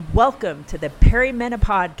Welcome to the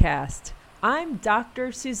Theperimenopodcast. I'm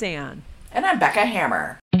Dr. Suzanne. And I'm Becca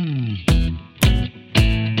Hammer.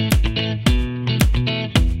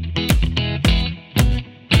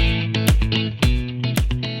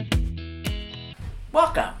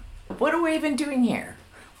 Welcome. What are we even doing here?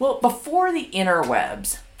 Well, before the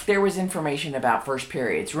interwebs, there was information about first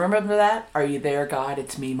periods. Remember that? Are you there, God?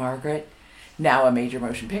 It's me, Margaret. Now a major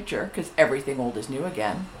motion picture, because everything old is new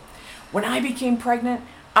again. When I became pregnant,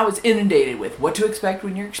 I was inundated with what to expect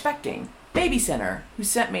when you're expecting. Baby Center, who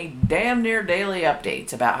sent me damn near daily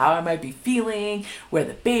updates about how I might be feeling, where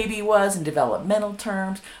the baby was in developmental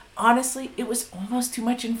terms. Honestly, it was almost too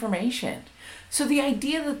much information. So the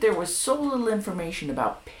idea that there was so little information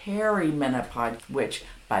about perimenopause, which,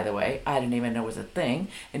 by the way, I didn't even know was a thing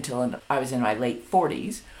until I was in my late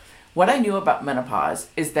 40s. What I knew about menopause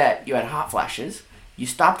is that you had hot flashes, you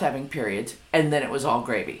stopped having periods, and then it was all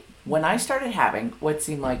gravy. When I started having what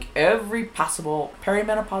seemed like every possible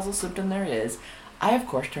perimenopausal symptom there is, I of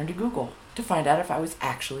course turned to Google to find out if I was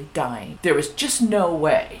actually dying. There was just no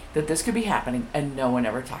way that this could be happening, and no one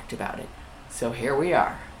ever talked about it. So here we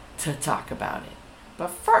are to talk about it.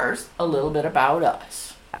 But first, a little bit about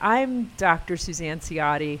us. I'm Dr. Suzanne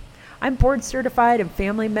Ciotti. I'm board certified in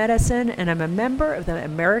family medicine, and I'm a member of the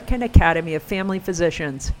American Academy of Family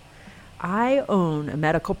Physicians. I own a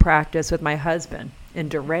medical practice with my husband in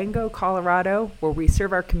Durango, Colorado, where we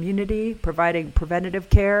serve our community, providing preventative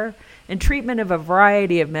care and treatment of a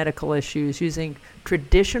variety of medical issues using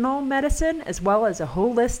traditional medicine as well as a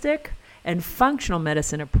holistic and functional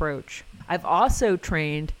medicine approach. I've also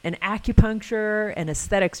trained in acupuncture and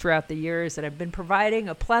aesthetics throughout the years, and I've been providing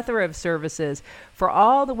a plethora of services for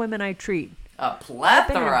all the women I treat. A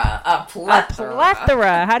plethora. A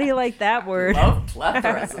plethora. How do you like that word? Love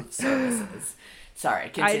plethoras of services. Sorry,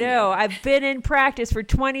 continue. I know. I've been in practice for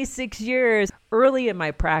 26 years. Early in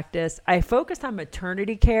my practice, I focused on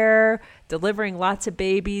maternity care, delivering lots of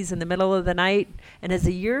babies in the middle of the night. And as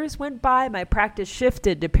the years went by, my practice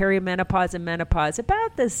shifted to perimenopause and menopause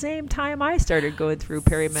about the same time I started going through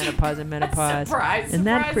perimenopause and menopause. Isn't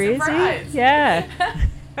that crazy? Surprise.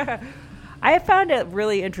 Yeah. I have found it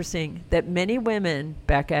really interesting that many women,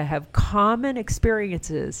 Becca, have common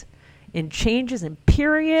experiences in changes in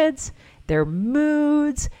periods, their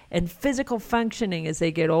moods, and physical functioning as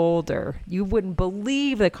they get older. You wouldn't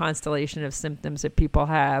believe the constellation of symptoms that people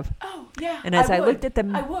have. Oh, yeah. And as I looked at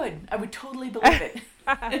them, I would totally believe it.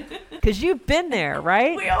 Because you've been there,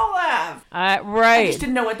 right? We all have. Right. I just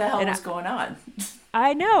didn't know what the hell was going on.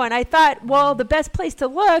 I know. And I thought, well, the best place to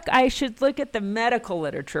look, I should look at the medical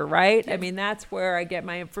literature, right? I mean, that's where I get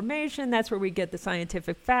my information. That's where we get the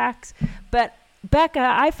scientific facts. But Becca,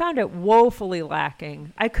 I found it woefully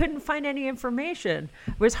lacking. I couldn't find any information.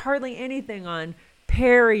 There was hardly anything on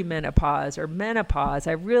perimenopause or menopause.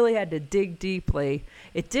 I really had to dig deeply.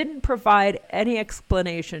 It didn't provide any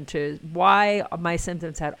explanation to why my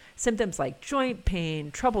symptoms had symptoms like joint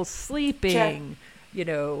pain, trouble sleeping,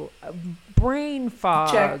 brain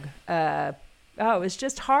fog. It was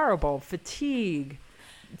just horrible. Fatigue,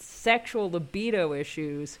 sexual libido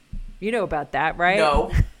issues. You know about that, right?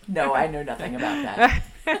 No, I know nothing about that.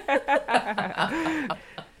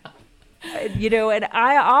 And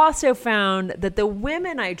I also found that the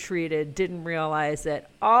women I treated didn't realize that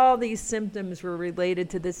all these symptoms were related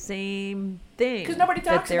to the same thing. Because nobody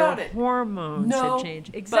talks about it. That their hormones had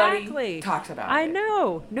changed. Exactly. Talks about it. I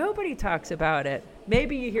know. Nobody talks about it.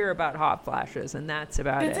 Maybe you hear about hot flashes, and that's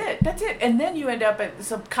about it. That's it. And then you end up at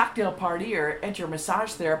some cocktail party or at your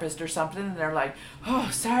massage therapist or something, and they're like, oh,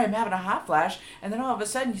 sorry, I'm having a hot flash. And then all of a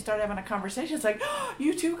sudden you start having a conversation. It's like, oh,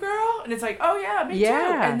 you too, girl? And it's like, oh, yeah, me too.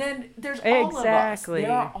 And then there's all of us.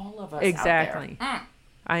 There are all of us out there.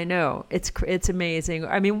 I know. It's amazing.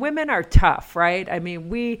 I mean, women are tough, right? I mean,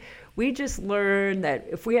 we just learn that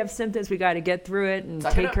if we have symptoms, we got to get through it and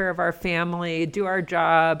take care of our family, do our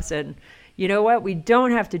jobs. And you know what? We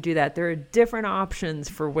don't have to do that. There are different options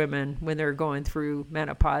for women when they're going through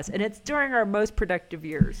menopause. And it's during our most productive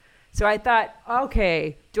years. So I thought,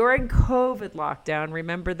 okay, during COVID lockdown,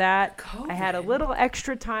 remember that? I had a little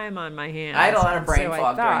extra time on my hands. I had a lot of brain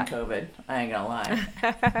fog during COVID. I ain't gonna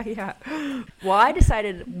lie. Yeah. Well, I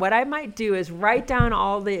decided what I might do is write down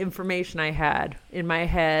all the information I had in my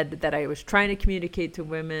head that I was trying to communicate to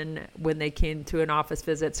women when they came to an office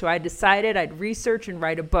visit. So I decided I'd research and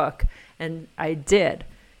write a book, and I did.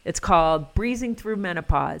 It's called Breezing Through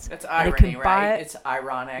Menopause. That's irony, right? It's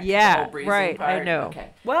ironic. Yeah, right. Part. I know. Okay.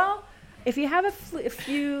 Well, if you have a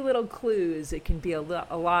few little clues, it can be a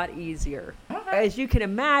lot easier. Okay. As you can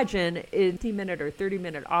imagine, in a 15-minute or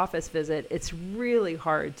 30-minute office visit, it's really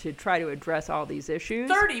hard to try to address all these issues.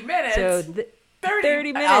 30 minutes? So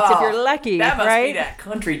 30 minutes if you're lucky, that must right? be that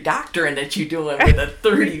country doctoring that you're doing with a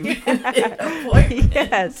 30-minute appointment.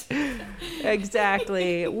 Yes,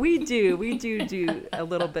 exactly. We do a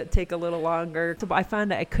little bit, take a little longer. So I found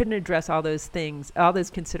that I couldn't address all those things, all those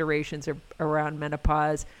considerations around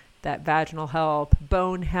menopause, that vaginal health,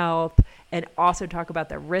 bone health, and also talk about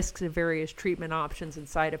the risks of various treatment options and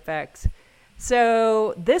side effects.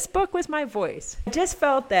 So this book was my voice. I just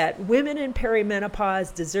felt that women in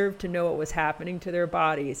perimenopause deserved to know what was happening to their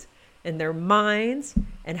bodies and their minds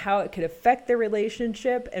and how it could affect their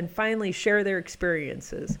relationship, and finally share their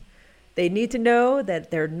experiences. They need to know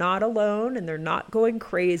that they're not alone and they're not going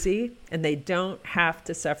crazy, and they don't have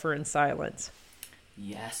to suffer in silence.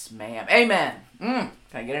 Yes, ma'am. Amen. Can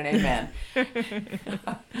I get an amen?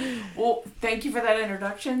 Well, thank you for that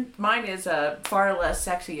introduction. Mine is far less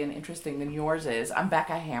sexy and interesting than yours is. I'm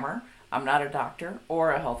Becca Hammer. I'm not a doctor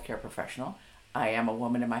or a healthcare professional. I am a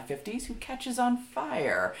woman in my 50s who catches on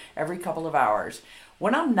fire every couple of hours.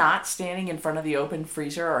 When I'm not standing in front of the open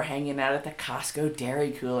freezer or hanging out at the Costco dairy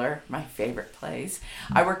cooler, my favorite place,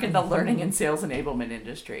 I work in the learning and sales enablement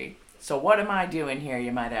industry. So what am I doing here,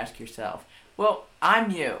 you might ask yourself? Well,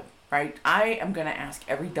 I'm you, right? I am going to ask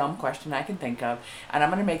every dumb question I can think of, and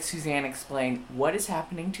I'm going to make Suzanne explain what is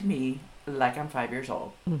happening to me like I'm 5 years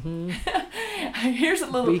old. Mm-hmm. Here's a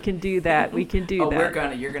little... We can do that.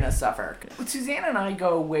 You're going to suffer. Suzanne and I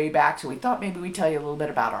go way back, so we thought maybe we'd tell you a little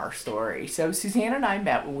bit about our story. So Suzanne and I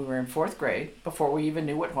met when we were in 4th grade, before we even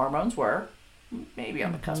knew what hormones were. Maybe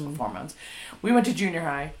on the cusp of hormones. We went to junior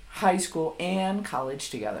high, high school, and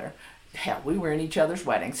college together. Hell, we were in each other's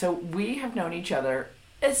wedding. So we have known each other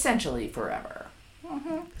essentially forever.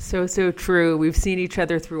 Mm-hmm. So true. We've seen each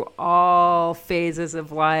other through all phases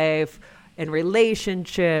of life and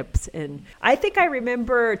relationships. And I think I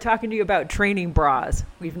remember talking to you about training bras.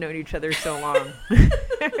 We've known each other so long.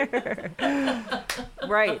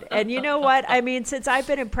 Right. And you know what? I mean, since I've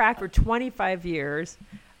been in practice for 25 years,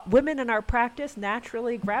 women in our practice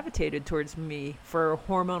naturally gravitated towards me for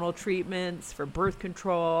hormonal treatments, for birth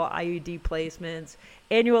control, IUD placements,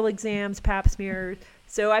 annual exams, pap smears.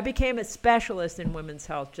 So I became a specialist in women's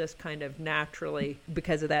health just kind of naturally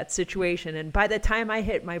because of that situation. And by the time I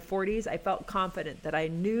hit my 40s, I felt confident that I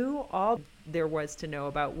knew all there was to know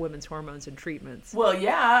about women's hormones and treatments. Well,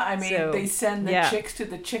 yeah. I mean, they send the chicks to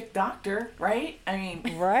the chick doctor, right? I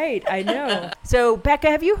mean... Right. I know. So, Becca,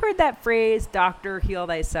 have you heard that phrase, doctor, heal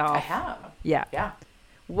thyself? I have. Yeah. Yeah.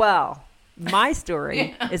 Well, my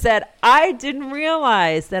story is that I didn't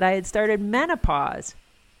realize that I had started menopause,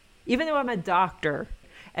 even though I'm a doctor.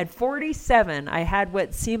 At 47, I had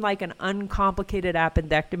what seemed like an uncomplicated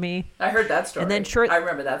appendectomy. I heard that story. And then I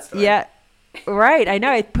remember that story. Yeah, right. I know.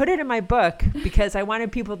 I put it in my book because I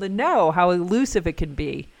wanted people to know how elusive it can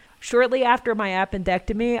be. Shortly after my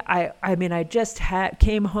appendectomy, I just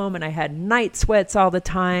came home and I had night sweats all the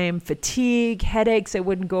time, fatigue, headaches that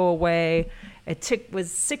wouldn't go away. It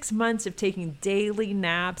was 6 months of taking daily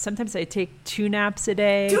naps. Sometimes I take 2 naps a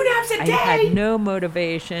day. 2 naps a day? I had no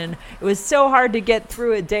motivation. It was so hard to get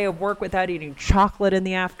through a day of work without eating chocolate in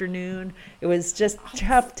the afternoon. It was just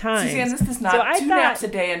tough times. Suzanne, this does not, so 2 naps a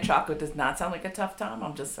day and chocolate does not sound like a tough time.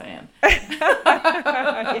 I'm just saying. Yeah.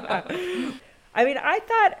 I mean, I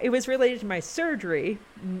thought it was related to my surgery.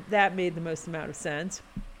 That made the most amount of sense.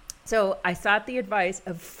 So I sought the advice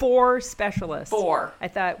of 4 specialists. 4. I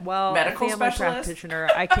thought, well, medical family specialist? practitioner,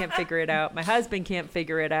 I can't figure it out. My husband can't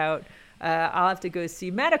figure it out. I'll have to go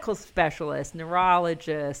see medical specialist,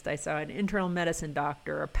 neurologist. I saw an internal medicine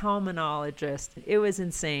doctor, a pulmonologist. It was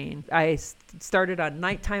insane. I started on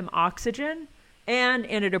nighttime oxygen and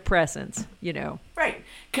antidepressants, Right.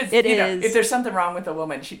 Because, if there's something wrong with a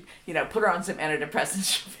woman, she, put her on some antidepressants,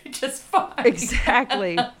 she'll be just fine.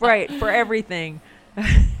 Exactly. Right. For everything.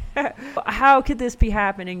 How could this be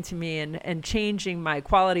happening to me and changing my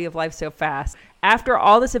quality of life so fast? After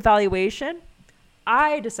all this evaluation,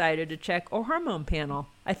 I decided to check a hormone panel.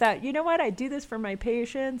 I thought, you know what? I do this for my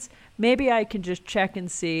patients. Maybe I can just check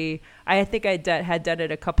and see. I think I had done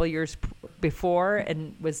it a couple years before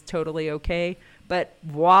and was totally okay. But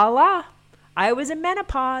voila, I was in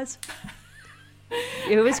menopause.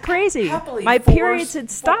 It was crazy. Happily, my periods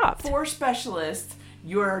had stopped. 4 specialists,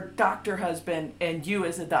 your doctor husband and you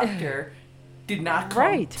as a doctor did not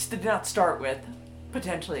start with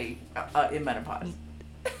potentially in menopause.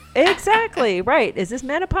 Exactly. Right. Is this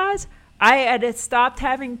menopause? I had stopped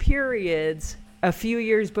having periods a few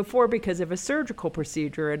years before because of a surgical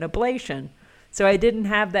procedure, an ablation. So I didn't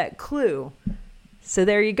have that clue. So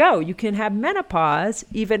there you go. You can have menopause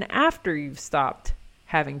even after you've stopped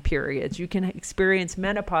having periods. You can experience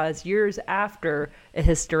menopause years after a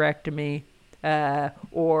hysterectomy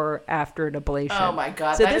or after an ablation. Oh my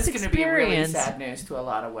God, so that is going to be really sad news to a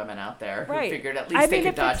lot of women out there who figured at least they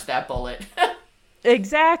could dodge that bullet.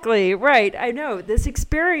 Exactly, right. I know. This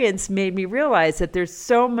experience made me realize that there's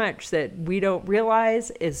so much that we don't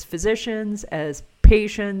realize as physicians, as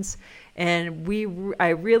patients, and I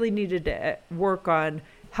really needed to work on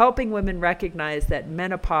helping women recognize that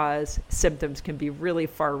menopause symptoms can be really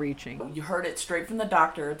far-reaching. You heard it straight from the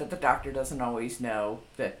doctor that the doctor doesn't always know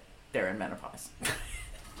that they're in menopause.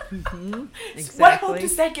 Mm-hmm. Exactly. What hope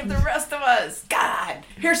does that give the rest of us? God!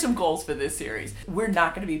 Here's some goals for this series. We're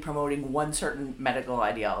not going to be promoting one certain medical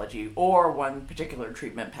ideology or one particular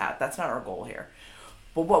treatment path. That's not our goal here.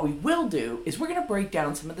 But what we will do is we're going to break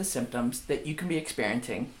down some of the symptoms that you can be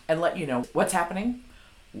experiencing and let you know what's happening,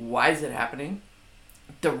 why is it happening,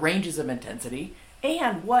 the ranges of intensity,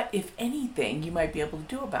 and what, if anything, you might be able to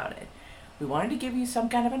do about it. We wanted to give you some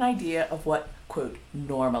kind of an idea of what, quote,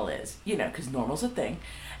 normal is, because normal's a thing.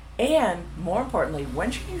 And more importantly,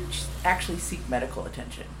 when should you actually seek medical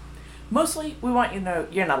attention? Mostly, we want you to know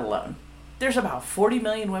you're not alone. There's about 40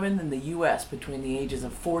 million women in the U.S. between the ages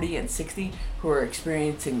of 40 and 60 who are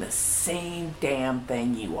experiencing the same damn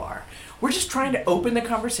thing you are. We're just trying to open the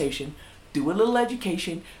conversation, do a little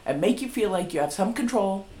education, and make you feel like you have some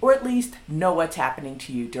control, or at least know what's happening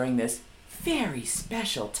to you during this very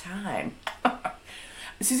special time.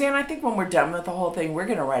 Suzanne, I think when we're done with the whole thing, we're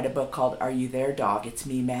going to write a book called Are You There, Dog? It's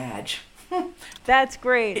Me, Madge. That's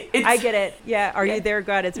great. I get it. Yeah. Are you there,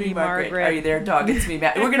 God? It's me, Margaret. Are you there, dog? It's me,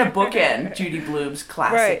 Madge. We're going to bookend Judy Blume's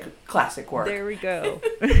classic work. There we go.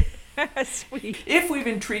 Sweet. If we've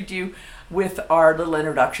intrigued you with our little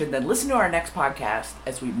introduction, then listen to our next podcast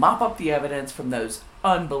as we mop up the evidence from those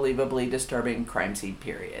unbelievably disturbing crime scene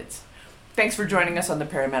periods. Thanks for joining us on the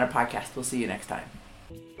Theperimenopodcast. We'll see you next time.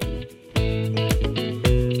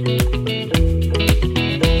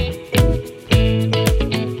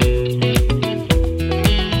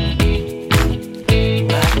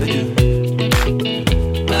 Like the